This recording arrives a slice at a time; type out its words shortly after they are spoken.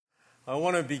I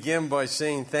want to begin by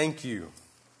saying thank you.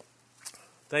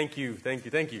 Thank you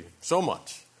so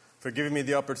much for giving me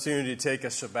the opportunity to take a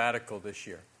sabbatical this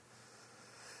year.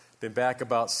 Been back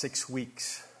about 6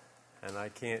 weeks, and I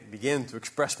can't begin to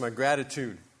express my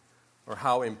gratitude or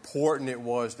how important it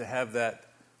was to have that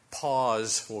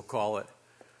pause, we'll call it,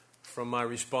 from my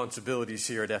responsibilities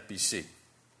here at FBC.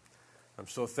 I'm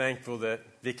so thankful that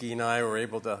Vicki and I were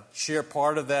able to share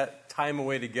part of that time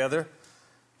away together.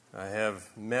 I have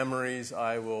memories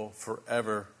I will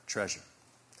forever treasure.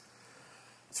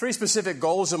 3 specific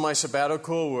goals of my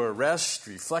sabbatical were rest,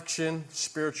 reflection,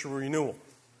 spiritual renewal.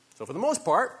 So for the most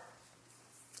part,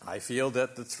 I feel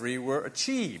that the 3 were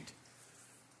achieved,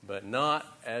 but not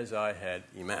as I had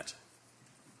imagined.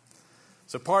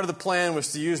 So part of the plan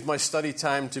was to use my study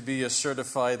time to be a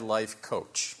certified life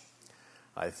coach.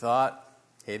 I thought,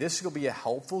 hey, this will be a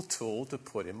helpful tool to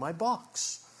put in my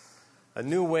box. A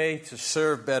new way to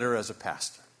serve better as a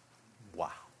pastor.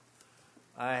 Wow.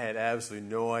 I had absolutely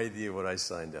no idea what I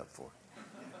signed up for.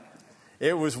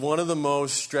 It was one of the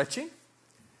most stretching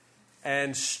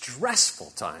and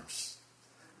stressful times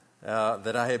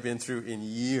that I have been through in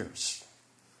years.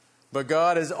 But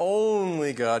God, as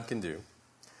only God can do,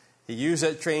 He used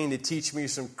that training to teach me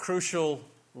some crucial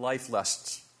life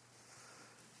lessons.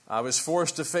 I was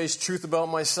forced to face truth about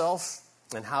myself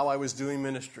and how I was doing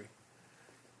ministry.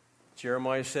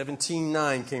 Jeremiah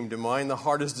 17:9 came to mind. The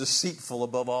heart is deceitful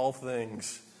above all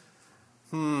things.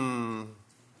 Who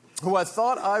I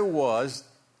thought I was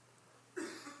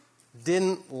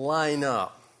didn't line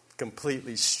up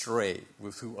completely straight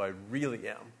with who I really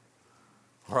am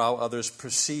or how others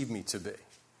perceive me to be.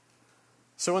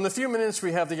 So in the few minutes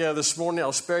we have together this morning,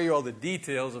 I'll spare you all the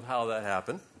details of how that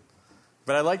happened.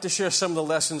 But I'd like to share some of the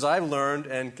lessons I've learned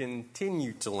and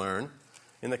continue to learn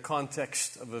in the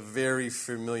context of a very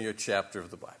familiar chapter of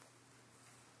the Bible.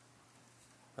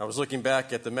 I was looking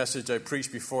back at the message I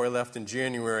preached before I left in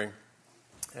January,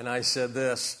 and I said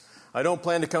this: I don't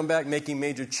plan to come back making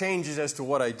major changes as to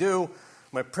what I do.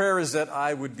 My prayer is that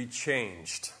I would be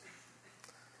changed.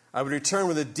 I would return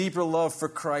with a deeper love for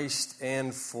Christ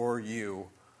and for you,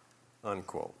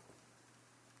 unquote.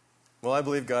 Well, I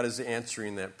believe God is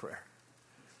answering that prayer,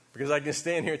 because I can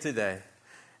stand here today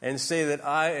and say that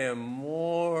I am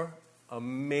more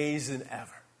amazed than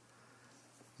ever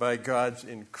by God's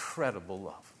incredible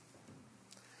love.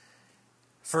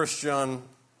 1 John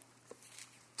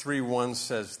 3:1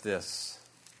 says this: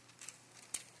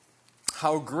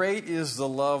 How great is the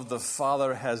love the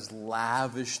Father has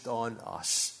lavished on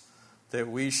us, that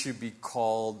we should be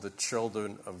called the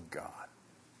children of God.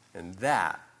 And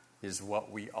that is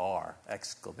what we are!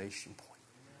 Exclamation point.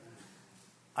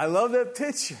 I love that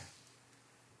picture.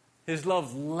 His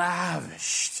love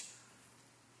lavished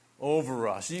over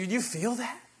us. You feel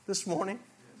that this morning?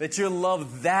 That you're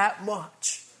loved that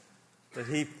much? That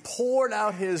He poured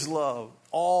out His love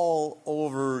all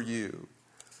over you.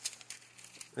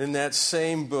 In that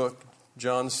same book,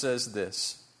 John says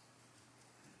this: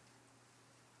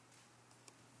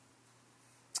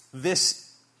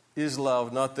 This is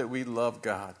love, not that we love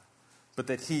God, but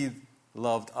that He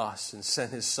loved us and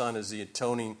sent His Son as the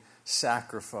atoning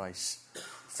sacrifice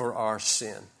for our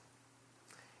sin.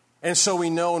 And so we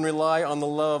know and rely on the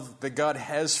love that God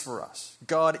has for us.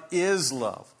 God is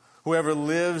love. Whoever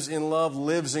lives in love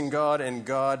lives in God and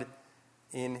God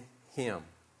in him.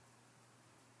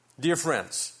 Dear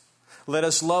friends, let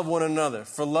us love one another,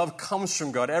 for love comes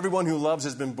from God. Everyone who loves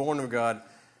has been born of God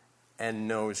and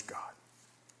knows God.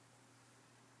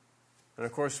 And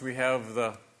of course, we have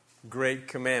the great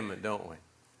commandment, don't we?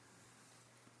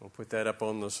 We'll put that up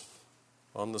on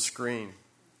the screen.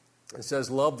 It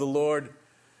says, love the Lord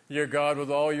your God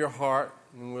with all your heart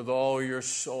and with all your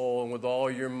soul and with all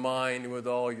your mind and with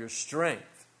all your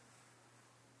strength.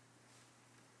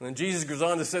 And then Jesus goes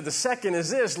on to say, the second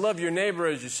is this: love your neighbor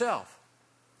as yourself.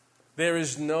 There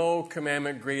is no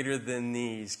commandment greater than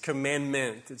these.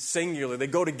 Commandment, it's singular. They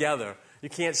go together. You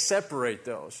can't separate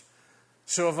those.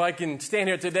 So if I can stand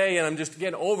here today and I'm just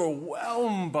again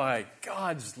overwhelmed by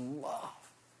God's love,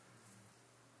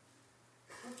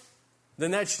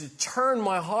 then that should turn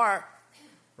my heart,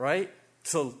 right,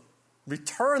 to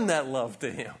return that love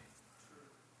to Him.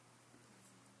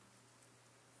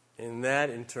 And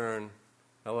that, in turn,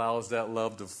 allows that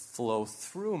love to flow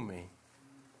through me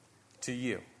to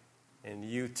you and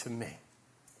you to me.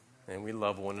 And we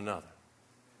love one another.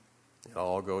 It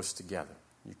all goes together.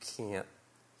 You can't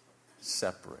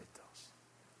separate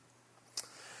those.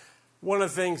 One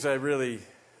of the things I really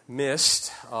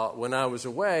missed when I was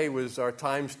away was our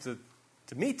times to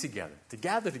meet together, to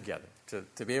gather together,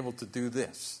 to be able to do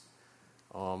this.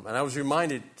 And I was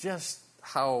reminded just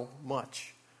how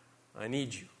much I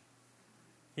need you.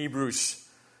 Hebrews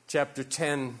chapter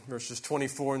 10, verses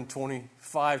 24 and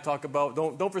 25 talk about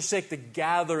don't forsake the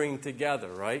gathering together,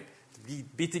 right?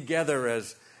 Be together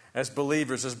as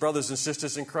believers, as brothers and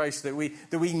sisters in Christ, that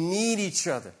we need each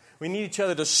other. We need each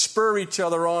other to spur each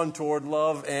other on toward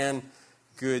love and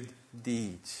good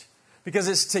deeds. Because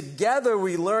it's together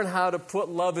we learn how to put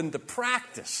love into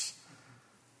practice.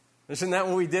 Isn't that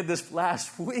what we did this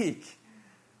last week?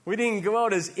 We didn't go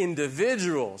out as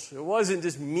individuals. It wasn't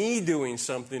just me doing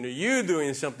something or you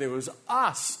doing something. It was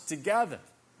us together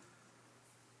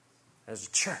as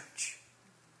a church.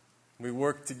 We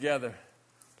worked together,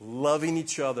 loving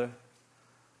each other,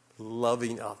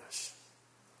 loving others.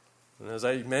 And as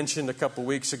I mentioned a couple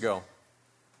weeks ago,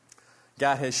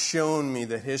 God has shown me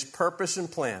that His purpose and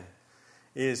plan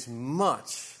is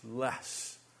much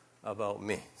less about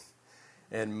me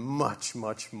and much,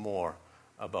 much more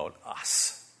about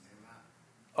us.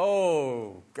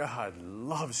 Oh, God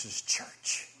loves His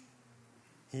church.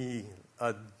 He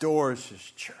adores His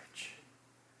church.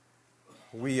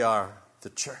 We are the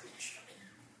church.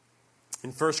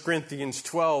 In 1 Corinthians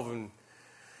 12,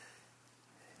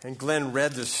 and Glenn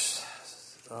read this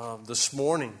this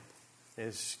morning,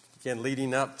 is again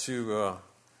leading up to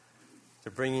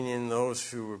bringing in those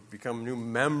who become new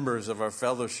members of our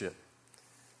fellowship,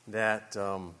 that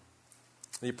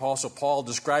the Apostle Paul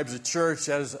describes the church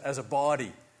as a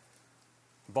body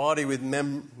with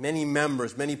many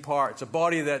members, many parts, a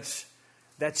body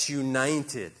that's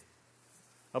united,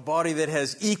 a body that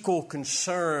has equal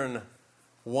concern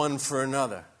one for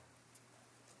another,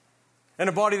 and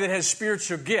a body that has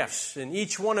spiritual gifts. And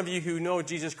each one of you who know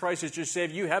Jesus Christ as your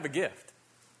Savior, you have a gift.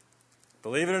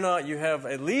 Believe it or not, you have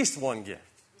at least one gift.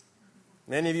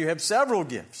 Many of you have several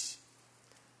gifts.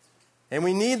 And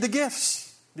we need the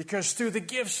gifts, because through the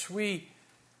gifts we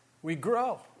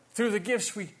grow. Through the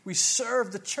gifts we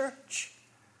serve the church.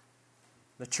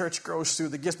 The church grows through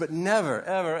the gifts, but never,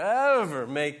 ever, ever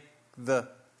make the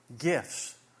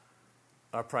gifts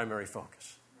our primary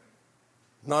focus.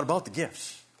 Not about the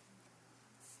gifts.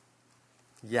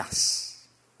 Yes.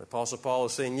 The Apostle Paul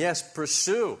is saying, yes,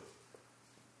 pursue.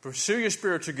 Pursue your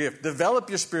spiritual gift. Develop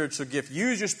your spiritual gift.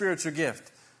 Use your spiritual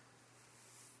gift.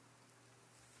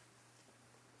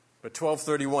 But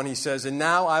 12:31 he says, and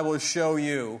now I will show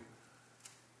you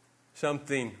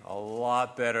something a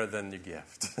lot better than the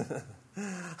gift.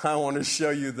 I want to show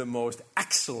you the most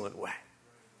excellent way.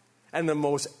 And the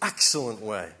most excellent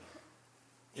way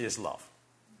is love.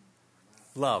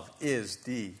 Love is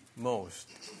the most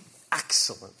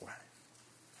excellent way.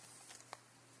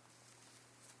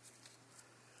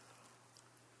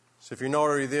 So if you're not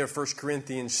already there, 1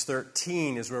 Corinthians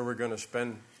 13 is where we're going to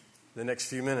spend the next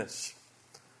few minutes.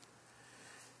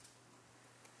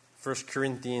 1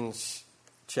 Corinthians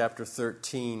chapter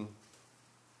 13.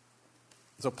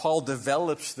 So Paul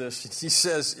develops this. He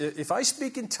says, if I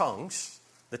speak in tongues,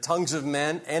 the tongues of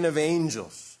men and of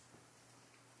angels,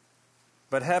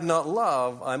 but have not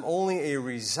love, I'm only a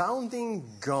resounding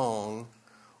gong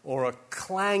or a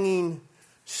clanging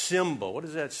cymbal. What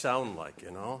does that sound like,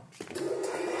 you know?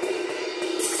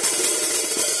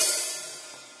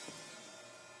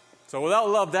 So without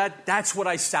love, that's what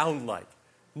I sound like.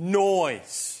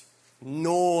 Noise.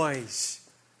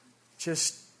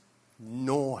 Just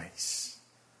noise.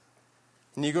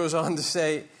 And he goes on to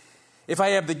say, if I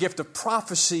have the gift of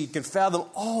prophecy, can fathom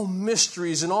all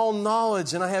mysteries and all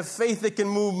knowledge, and I have faith that can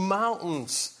move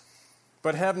mountains,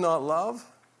 but have not love,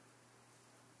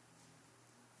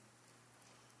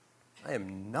 I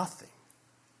am nothing.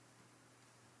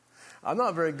 I'm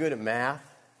not very good at math,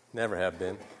 never have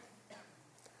been.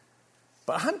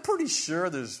 But I'm pretty sure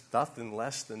there's nothing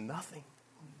less than nothing.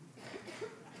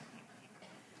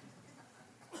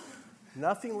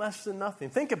 Nothing less than nothing.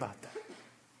 Think about that.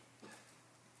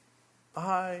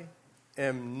 I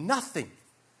am nothing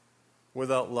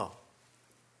without love.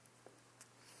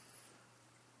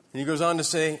 And he goes on to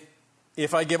say,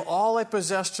 if I give all I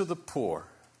possess to the poor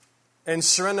and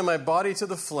surrender my body to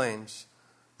the flames,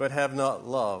 but have not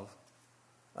love,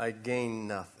 I gain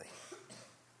nothing.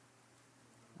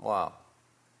 Wow.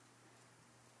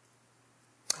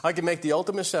 I could make the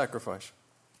ultimate sacrifice.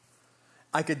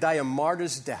 I could die a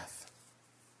martyr's death.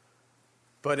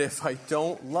 But if I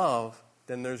don't love,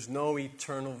 then there's no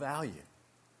eternal value.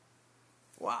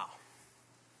 Wow.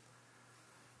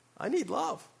 I need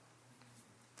love.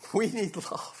 We need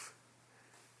love.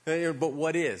 But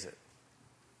what is it?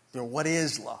 What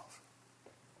is love?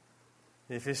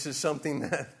 If this is something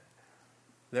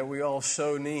that we all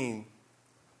so need,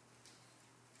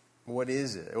 what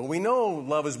is it? Well, we know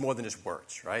love is more than just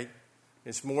words, right?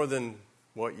 It's more than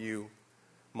what you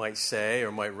might say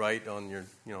or might write on your,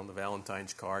 the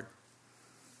Valentine's card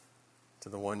to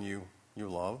the one you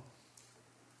love.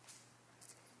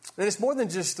 And it's more than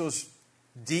just those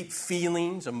deep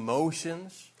feelings,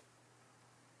 emotions,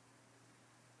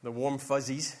 the warm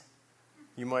fuzzies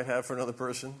you might have for another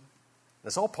person.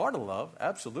 That's all part of love,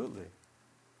 absolutely.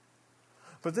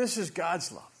 But this is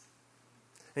God's love.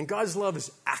 And God's love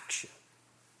is action.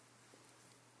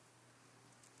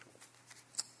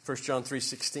 1 John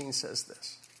 3:16 says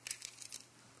this.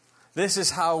 This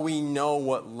is how we know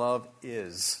what love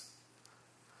is.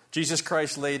 Jesus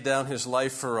Christ laid down his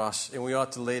life for us, and we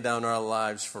ought to lay down our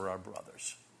lives for our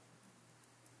brothers.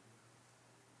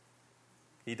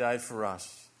 He died for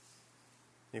us.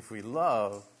 If we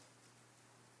love,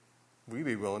 we'd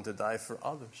be willing to die for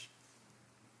others.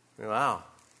 Wow.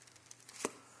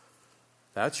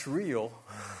 That's real.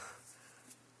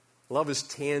 Love is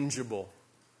tangible.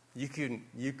 You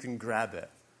can grab it.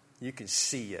 You can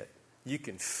see it. You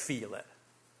can feel it.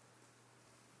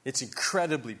 It's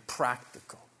incredibly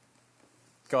practical.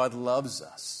 God loves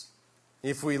us.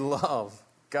 If we love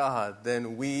God,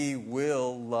 then we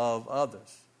will love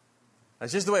others.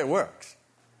 That's just the way it works.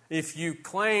 If you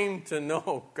claim to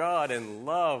know God and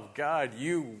love God,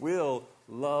 you will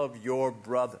love your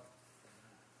brother.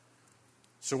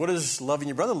 So what does loving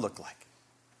your brother look like?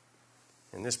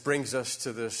 And this brings us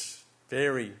to this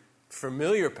very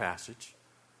familiar passage,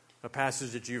 a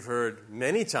passage that you've heard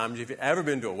many times if you've ever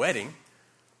been to a wedding.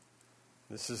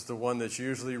 This is the one that's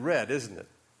usually read, isn't it?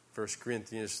 1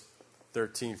 Corinthians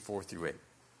 13, 4 through 8.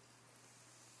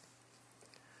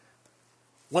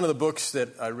 One of the books that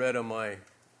I read on my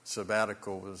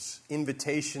sabbatical was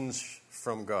Invitations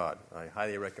from God. I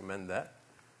highly recommend that.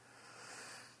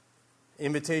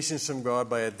 Invitations from God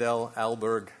by Adele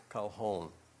Alberg Calhoun.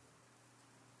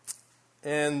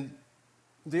 And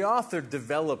the author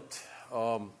developed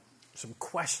some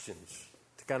questions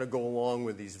to kind of go along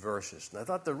with these verses. And I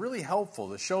thought they're really helpful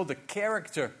to show the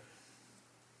character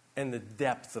and the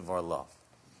depth of our love.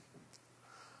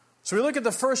 So we look at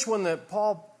the first one that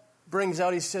Paul brings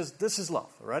out. He says, this is love.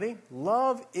 Ready?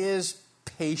 Love is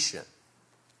patient.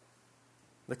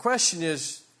 The question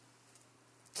is,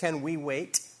 can we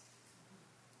wait?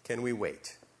 Can we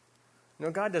wait?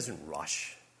 God doesn't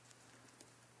rush.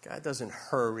 God doesn't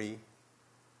hurry.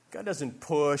 God doesn't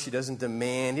push. He doesn't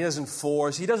demand. He doesn't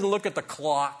force. He doesn't look at the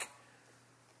clock.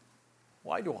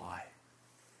 Why do I?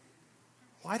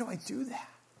 Why do I do that?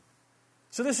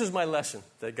 So this is my lesson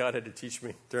that God had to teach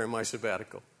me during my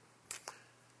sabbatical.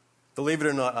 Believe it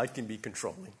or not, I can be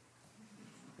controlling.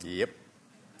 Yep.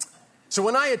 So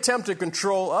when I attempt to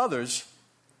control others,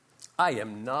 I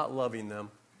am not loving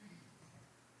them.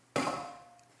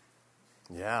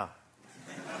 Yeah.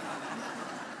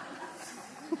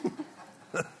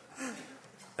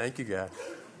 Thank you, God.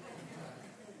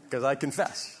 Because I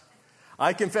confess.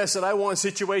 I confess that I want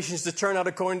situations to turn out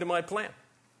according to my plan.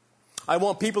 I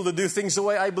want people to do things the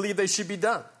way I believe they should be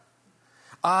done.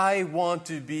 I want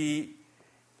to be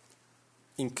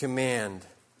in command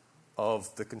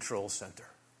of the control center.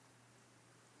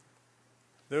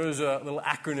 There was a little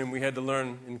acronym we had to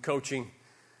learn in coaching.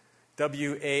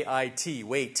 WAIT,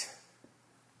 wait.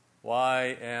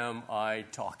 Why am I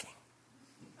talking?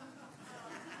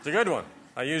 It's a good one.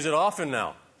 I use it often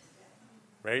now.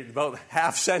 Right? About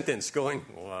half sentence going,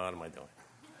 what am I doing?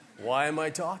 Why am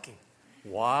I talking?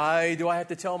 Why do I have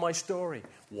to tell my story?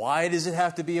 Why does it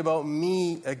have to be about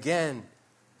me again?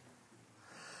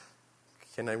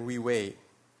 Can we wait?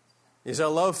 Is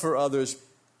our love for others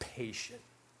patient?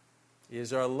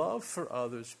 Is our love for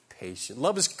others patient?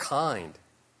 Love is kind.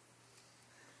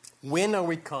 When are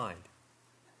we kind?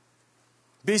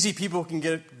 Busy people can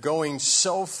get going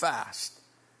so fast,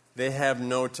 they have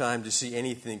no time to see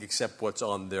anything except what's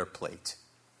on their plate.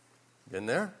 Been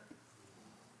there?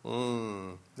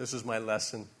 This is my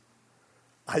lesson.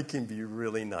 I can be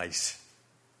really nice.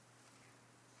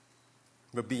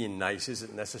 But being nice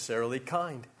isn't necessarily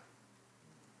kind.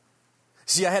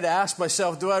 See, I had to ask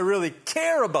myself, do I really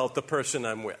care about the person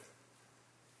I'm with?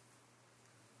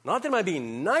 Not that am I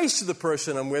being nice to the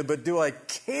person I'm with, but do I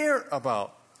care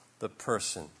about the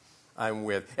person I'm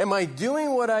with? Am I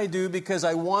doing what I do because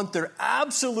I want their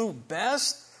absolute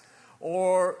best?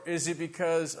 Or is it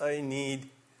because I need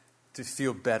to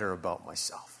feel better about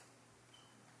myself?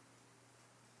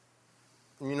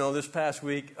 This past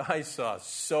week, I saw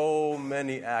so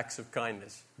many acts of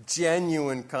kindness,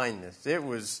 genuine kindness. It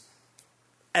was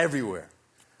everywhere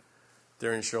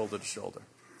during Shoulder to Shoulder.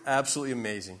 Absolutely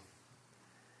amazing.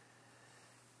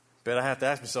 But I have to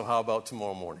ask myself, how about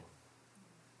tomorrow morning?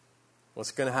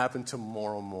 What's going to happen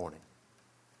tomorrow morning?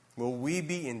 Will we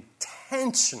be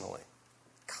intentionally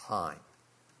kind?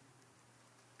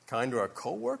 Kind to our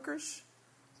coworkers?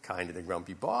 Kind to the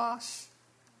grumpy boss?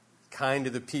 Kind to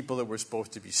the people that we're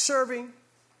supposed to be serving?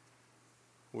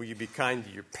 Will you be kind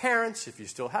to your parents if you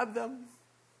still have them?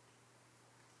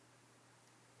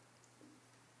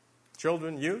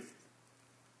 Children, youth?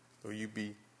 Will you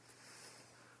be...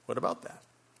 What about that?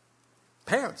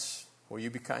 Parents, will you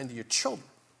be kind to your children?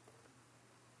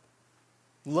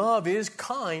 Love is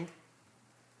kind.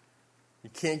 You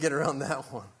can't get around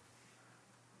that one.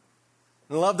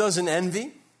 And love doesn't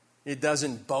envy. It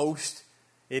doesn't boast.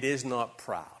 It is not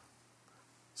proud.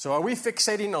 So are we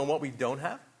fixating on what we don't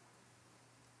have?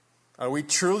 Are we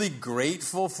truly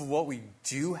grateful for what we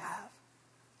do have?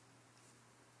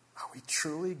 Are we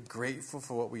truly grateful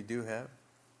for what we do have?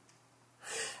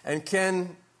 And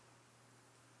can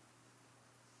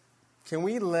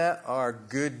we let our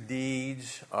good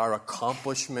deeds, our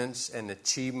accomplishments and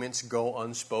achievements go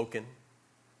unspoken?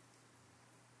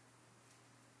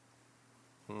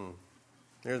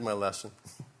 Here's my lesson.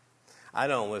 I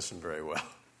don't listen very well.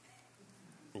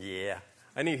 Yeah,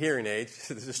 I need hearing aids.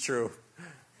 This is true.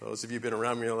 Those of you who've been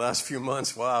around me in the last few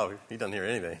months, wow, he doesn't hear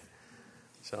anything.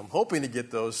 So I'm hoping to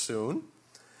get those soon.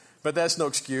 But that's no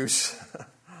excuse.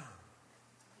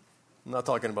 I'm not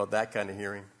talking about that kind of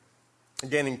hearing.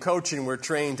 Again, in coaching, we're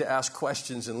trained to ask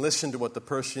questions and listen to what the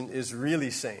person is really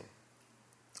saying.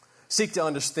 Seek to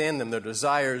understand them, their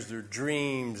desires, their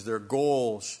dreams, their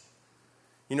goals.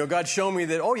 You know, God showed me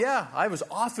that, oh yeah, I was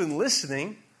often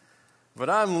listening, but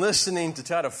I'm listening to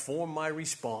try to form my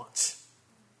response.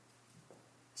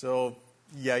 So,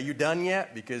 yeah, you done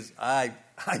yet? Because I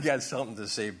got something to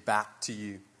say back to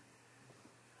you.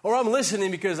 Or I'm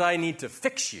listening because I need to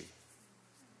fix you.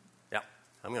 Yeah,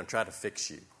 I'm going to try to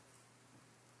fix you.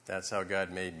 That's how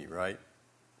God made me, right?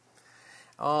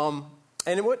 And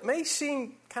what may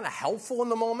seem kind of helpful in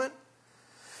the moment,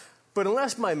 but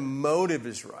unless my motive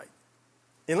is right,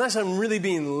 unless I'm really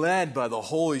being led by the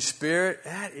Holy Spirit,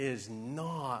 that is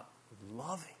not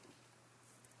loving.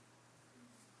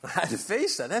 I had to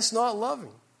face that. That's not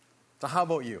loving. So how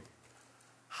about you?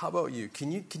 How about you?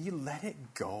 Can you let it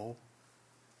go?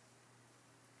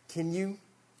 Can you,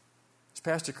 as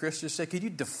Pastor Chris just said, could you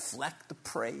deflect the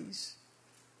praise?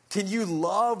 Can you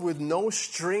love with no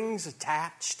strings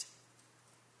attached?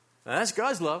 Now, that's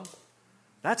God's love.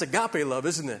 That's agape love,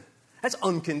 isn't it? That's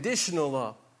unconditional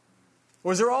love.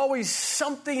 Or is there always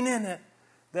something in it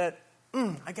that,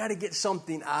 I got to get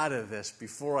something out of this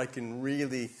before I can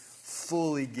really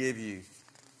fully give you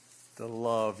the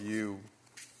love you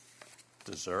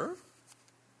deserve?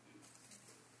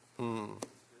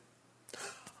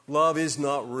 Love is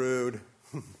not rude.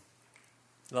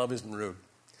 Love isn't rude.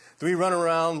 Do we run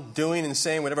around doing and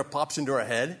saying whatever pops into our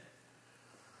head?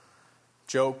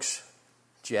 Jokes,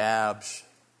 jabs.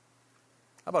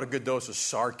 How about a good dose of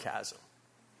sarcasm?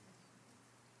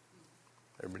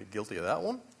 Everybody guilty of that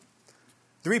one?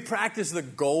 Do we practice the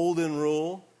golden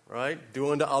rule, right?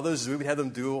 Do unto others as we would have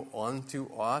them do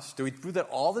unto us? Do we do that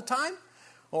all the time?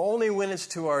 Or only when it's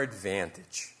to our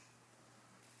advantage?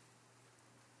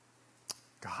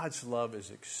 God's love is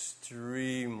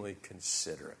extremely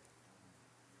considerate,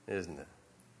 isn't it?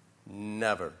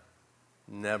 Never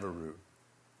rude.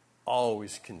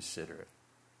 Always considerate.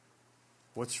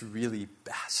 What's really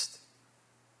best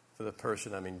for the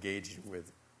person I'm engaging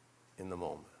with in the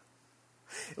moment.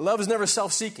 Love is never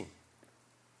self-seeking.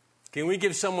 Can we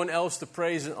give someone else the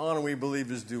praise and honor we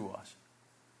believe is due us?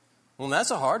 Well,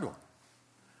 that's a hard one.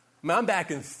 I mean, I'm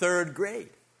back in 3rd grade,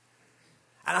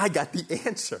 and I got the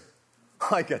answer.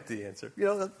 You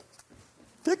know,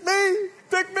 pick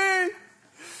me.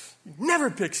 He never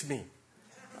picks me.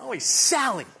 Always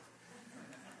Sally.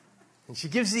 And she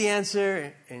gives the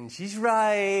answer, and she's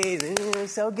right.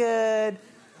 So good.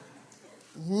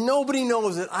 Nobody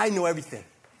knows that I know everything.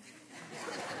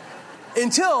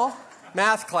 Until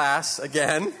math class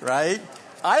again, right?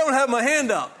 I don't have my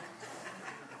hand up.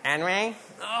 Henry?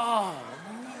 Oh.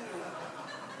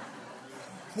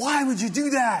 Why would you do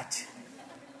that?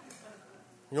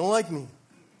 You don't like me.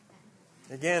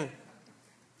 Again,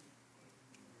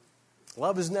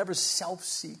 love is never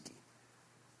self-seeking.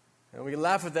 And we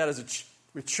laugh at that as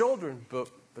with children, but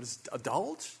as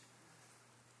adults,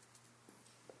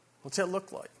 what's that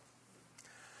look like?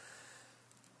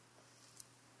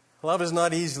 Love is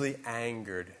not easily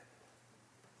angered.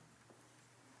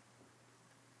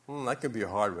 That could be a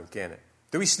hard one, can't it?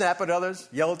 Do we snap at others,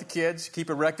 yell at the kids, keep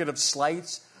a record of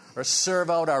slights, or serve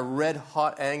out our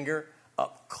red-hot anger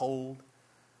up cold?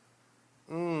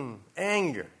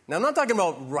 Anger. Now, I'm not talking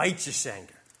about righteous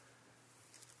anger,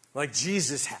 like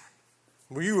Jesus had,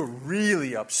 where you were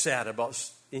really upset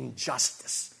about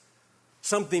injustice,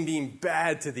 something being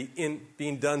bad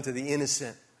being done to the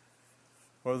innocent.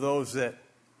 or those that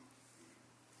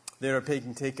are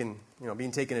being taken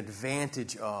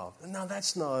advantage of. No,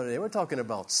 that's not it. We're talking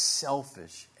about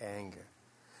selfish anger.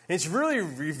 It's really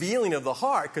revealing of the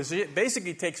heart because it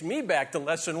basically takes me back to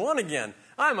lesson 1 again.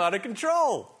 I'm out of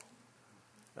control.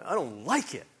 I don't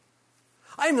like it.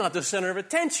 I'm not the center of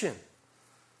attention.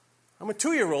 I'm a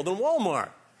 2-year-old in Walmart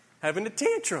having a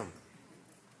tantrum.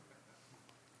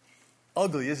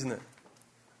 Ugly, isn't it?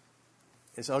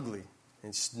 It's ugly.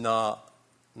 It's not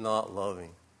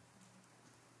loving.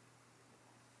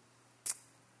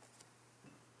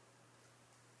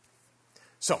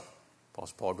 So,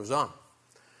 Apostle Paul goes on.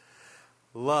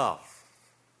 Love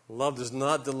does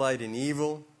not delight in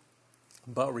evil,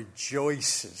 but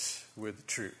rejoices with the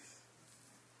truth.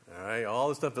 All right? All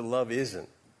the stuff that love isn't.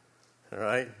 All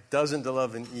right? Doesn't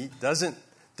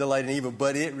delight in evil,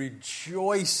 but it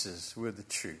rejoices with the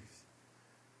truth.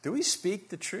 Do we speak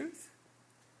the truth?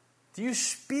 Do you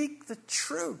speak the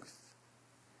truth?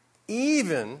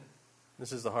 Even,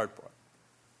 this is the hard part,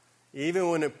 even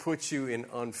when it puts you in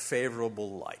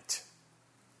unfavorable light.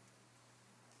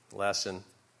 Lesson.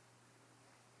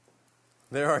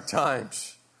 There are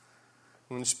times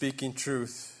when speaking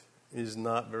truth is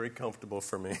not very comfortable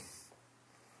for me.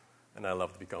 And I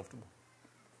love to be comfortable.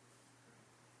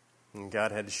 And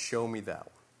God had to show me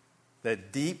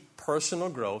that deep personal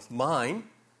growth, mine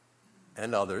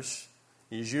and others,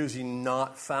 is usually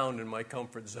not found in my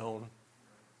comfort zone.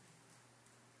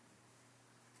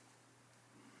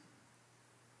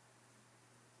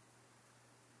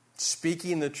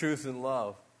 Speaking the truth in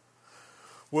love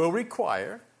will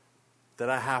require that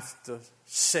I have to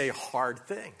say hard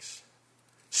things.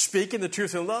 Speaking the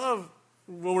truth in love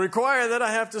will require that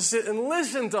I have to sit and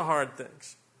listen to hard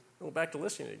things. Go back to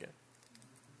listening again.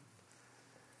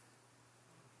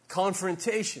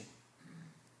 Confrontation.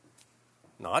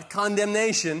 Not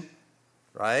condemnation,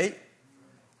 right?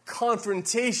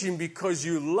 Confrontation because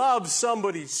you love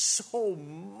somebody so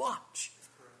much.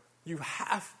 You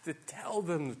have to tell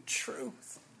them the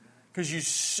truth because you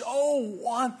so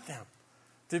want them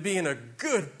to be in a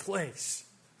good place.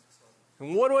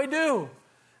 And what do?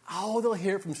 Oh, they'll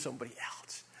hear from somebody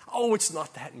else. Oh, it's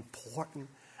not that important.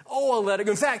 Oh, I'll let it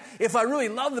go. In fact, if I really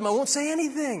love them, I won't say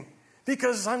anything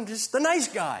because I'm just the nice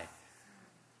guy.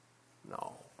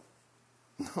 No.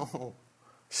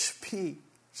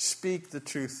 Speak the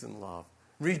truth in love.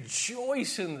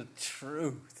 Rejoice in the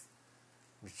truth.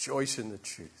 Rejoice in the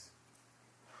truth.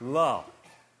 Love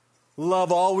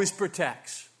always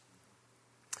protects.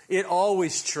 It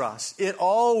always trusts. It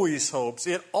always hopes.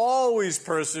 It always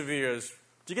perseveres.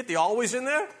 Did you get the always in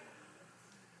there?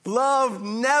 Love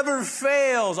never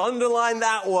fails. Underline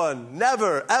that one.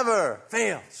 Never, ever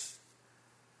fails.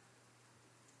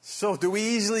 So, do we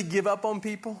easily give up on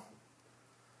people?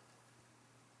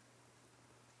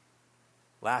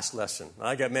 Last lesson.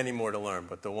 I got many more to learn,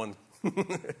 but the one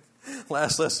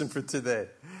last lesson for today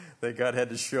that God had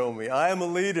to show me. I am a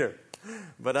leader,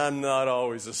 but I'm not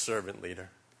always a servant leader.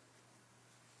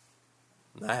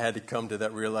 I had to come to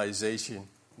that realization.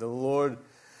 The Lord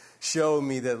showed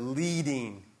me that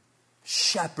leading,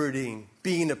 shepherding,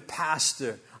 being a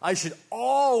pastor, I should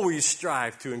always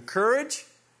strive to encourage,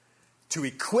 to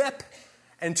equip,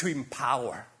 and to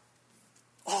empower.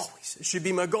 Always. It should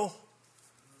be my goal.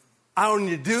 I don't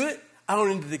need to do it. I don't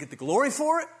need to get the glory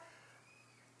for it.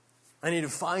 I need to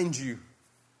find you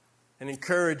and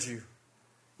encourage you,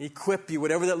 equip you,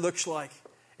 whatever that looks like,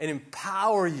 and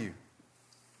empower you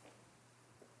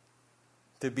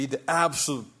to be the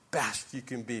absolute best you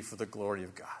can be for the glory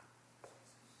of God.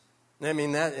 I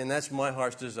mean, that's my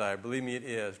heart's desire. Believe me, it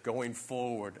is. Going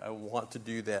forward, I want to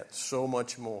do that so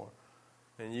much more.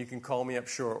 And you can call me up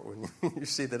short when you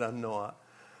see that I'm not.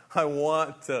 I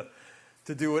want to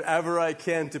do whatever I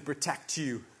can to protect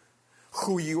you,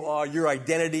 who you are, your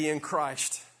identity in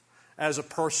Christ as a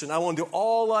person. I want to do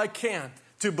all I can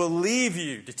to believe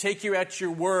you, to take you at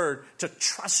your word, to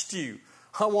trust you.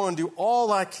 I want to do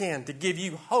all I can to give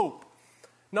you hope.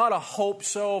 Not a hope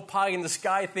so pie in the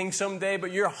sky thing someday,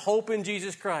 but your hope in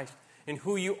Jesus Christ and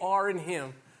who you are in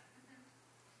Him.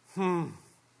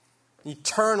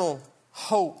 Eternal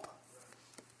hope,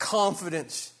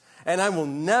 confidence. And I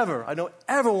don't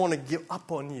ever want to give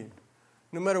up on you.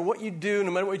 No matter what you do,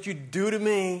 no matter what you do to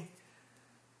me,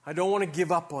 I don't want to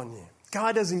give up on you.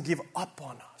 God doesn't give up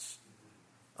on us.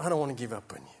 I don't want to give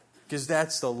up on you because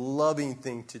that's the loving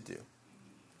thing to do.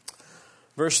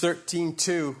 Verse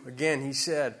 13:2, again, he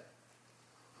said,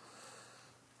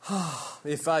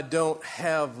 if I don't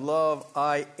have love,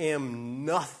 I am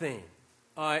nothing.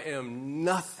 I am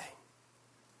nothing.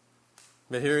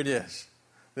 But here it is.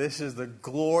 This is the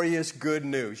glorious good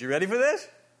news. You ready for this?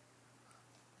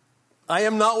 I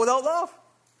am not without love.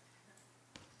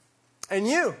 And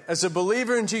you, as a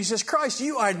believer in Jesus Christ,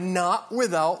 you are not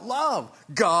without love.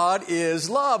 God is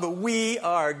love. We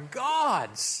are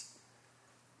God's.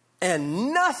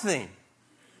 And nothing,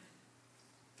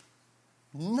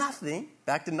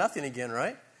 back to nothing again,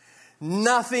 right?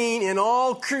 Nothing in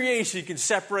all creation can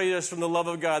separate us from the love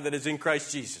of God that is in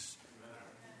Christ Jesus.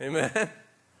 Amen.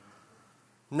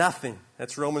 Nothing.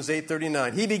 That's Romans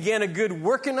 8:39. He began a good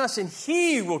work in us, and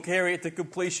He will carry it to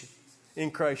completion in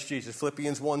Christ Jesus.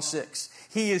 Philippians 1:6.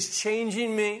 He is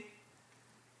changing me.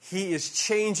 He is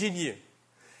changing you.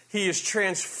 He is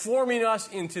transforming us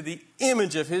into the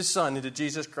image of His Son, into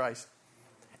Jesus Christ.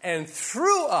 And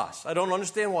through us, I don't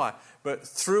understand why, but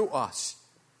through us,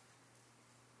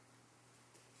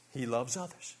 He loves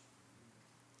others.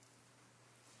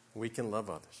 We can love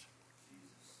others.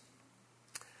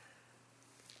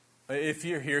 If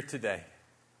you're here today,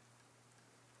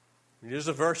 here's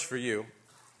a verse for you,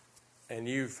 and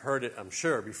you've heard it, I'm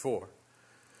sure, before.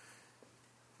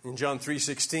 In John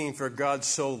 3:16, for God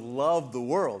so loved the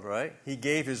world, right? He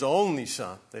gave His only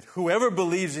Son, that whoever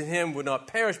believes in Him would not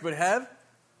perish, but have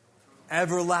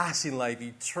everlasting life,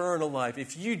 eternal life.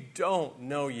 If you don't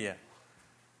know yet,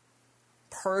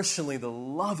 personally, the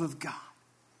love of God,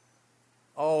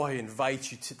 oh, I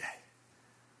invite you today.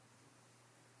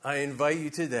 I invite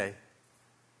you today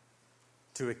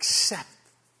to accept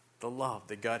the love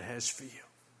that God has for you.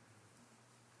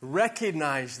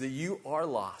 Recognize that you are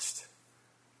lost.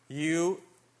 You,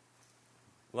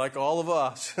 like all of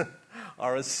us,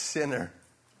 are a sinner.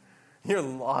 You're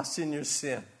lost in your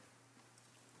sin.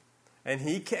 And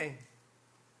He came,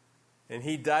 and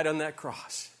He died on that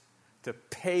cross to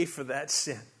pay for that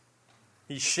sin.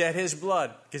 He shed His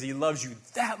blood because He loves you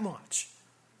that much,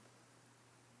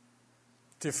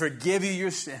 to forgive you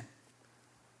your sin,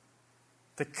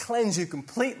 to cleanse you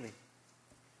completely,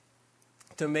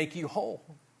 to make you whole.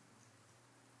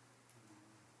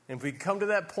 And if we come to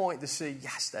that point to say,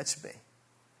 yes, that's me.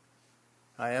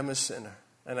 I am a sinner,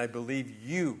 and I believe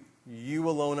you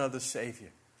alone are the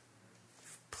Savior.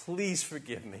 Please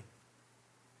forgive me.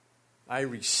 I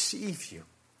receive you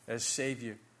as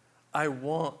Savior. I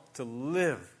want to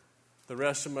live the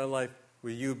rest of my life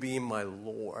with you being my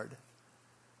Lord.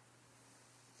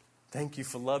 Thank you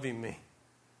for loving me.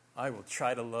 I will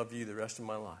try to love you the rest of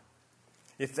my life.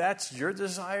 If that's your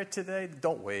desire today,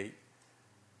 don't wait.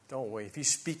 Don't wait. If He's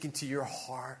speaking to your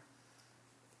heart,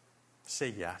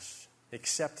 say yes.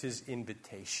 Accept His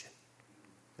invitation.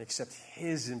 Accept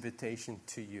His invitation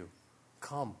to you.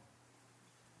 Come.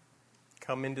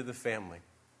 Come into the family.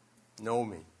 Know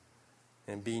me.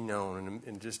 And be known. And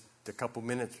in just a couple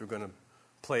minutes, we're going to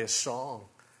play a song.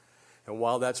 And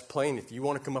while that's playing, if you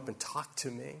want to come up and talk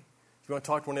to me, if you want to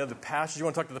talk to one of the other pastors, you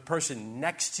want to talk to the person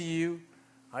next to you,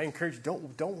 I encourage you,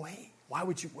 don't wait. Why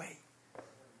would you wait?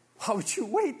 Why would you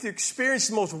wait to experience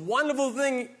the most wonderful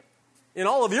thing in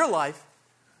all of your life,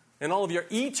 in all of your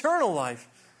eternal life,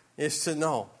 is to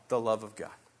know the love of God.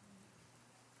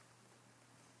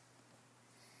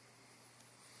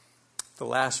 The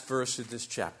last verse of this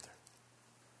chapter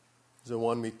is the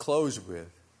one we close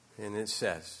with, and it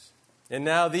says, and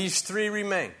now these three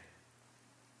remain: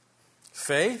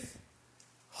 faith,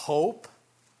 hope,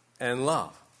 and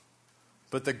love.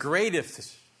 But the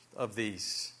greatest of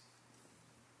these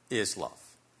is love.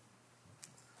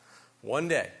 One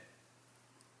day,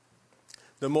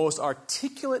 the most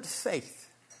articulate faith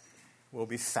will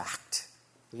be fact.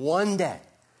 One day,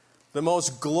 the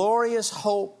most glorious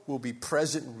hope will be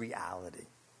present reality.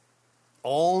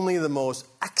 Only the most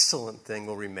excellent thing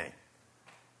will remain,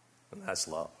 and that's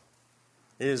love.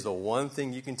 It is the one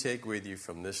thing you can take with you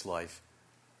from this life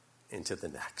into the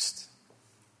next.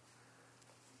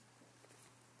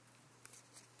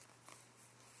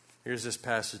 Here's this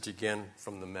passage again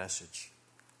from the Message.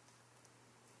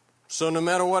 So no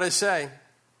matter what I say,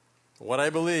 what I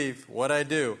believe, what I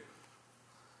do,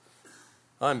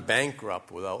 I'm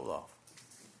bankrupt without love.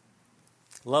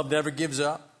 Love never gives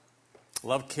up.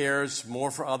 Love cares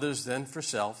more for others than for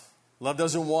self. Love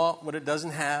doesn't want what it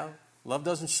doesn't have. Love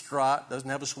doesn't strut, doesn't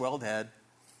have a swelled head.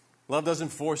 Love doesn't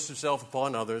force itself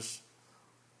upon others.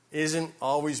 Isn't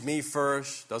always me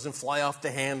first, doesn't fly off the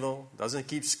handle, doesn't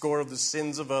keep score of the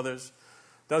sins of others,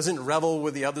 doesn't revel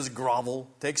with the other's grovel,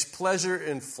 takes pleasure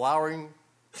in flowering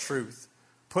truth,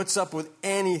 puts up with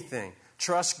anything,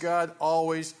 trusts God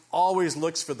always, always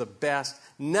looks for the best,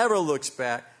 never looks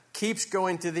back, keeps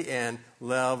going to the end.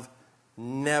 Love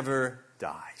never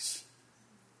dies.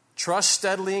 Trust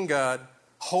steadily in God,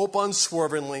 hope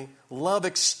unswervingly, love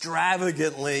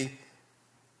extravagantly.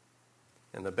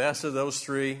 And the best of those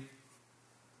three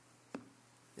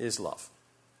is love.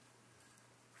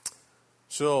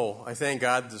 So I thank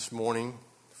God this morning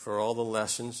for all the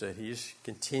lessons that He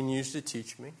continues to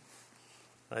teach me.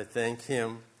 I thank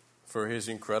Him for His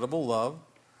incredible love.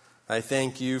 I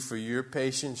thank you for your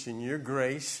patience and your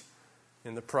grace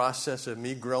in the process of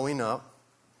me growing up.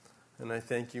 And I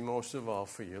thank you most of all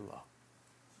for your love.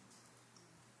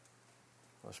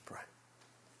 Let's pray.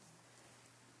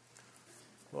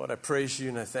 Lord, I praise you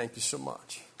and I thank you so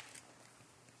much.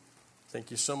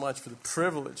 Thank you so much for the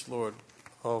privilege, Lord,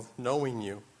 of knowing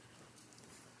you.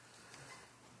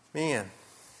 Man,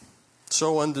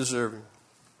 so undeserving.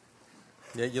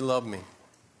 Yet you love me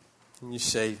and you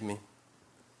saved me.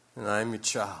 And I am your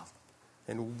child.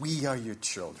 And we are your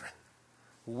children.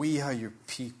 We are your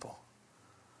people.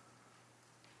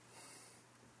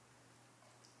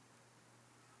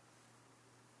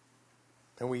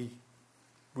 And we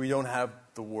don't have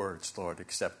the words, Lord,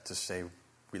 except to say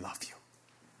we love you.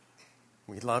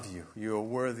 We love you. You are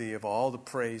worthy of all the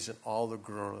praise and all the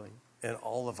glory and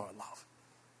all of our love.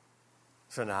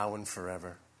 For now and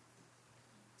forever.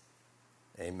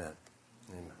 Amen.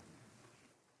 Amen.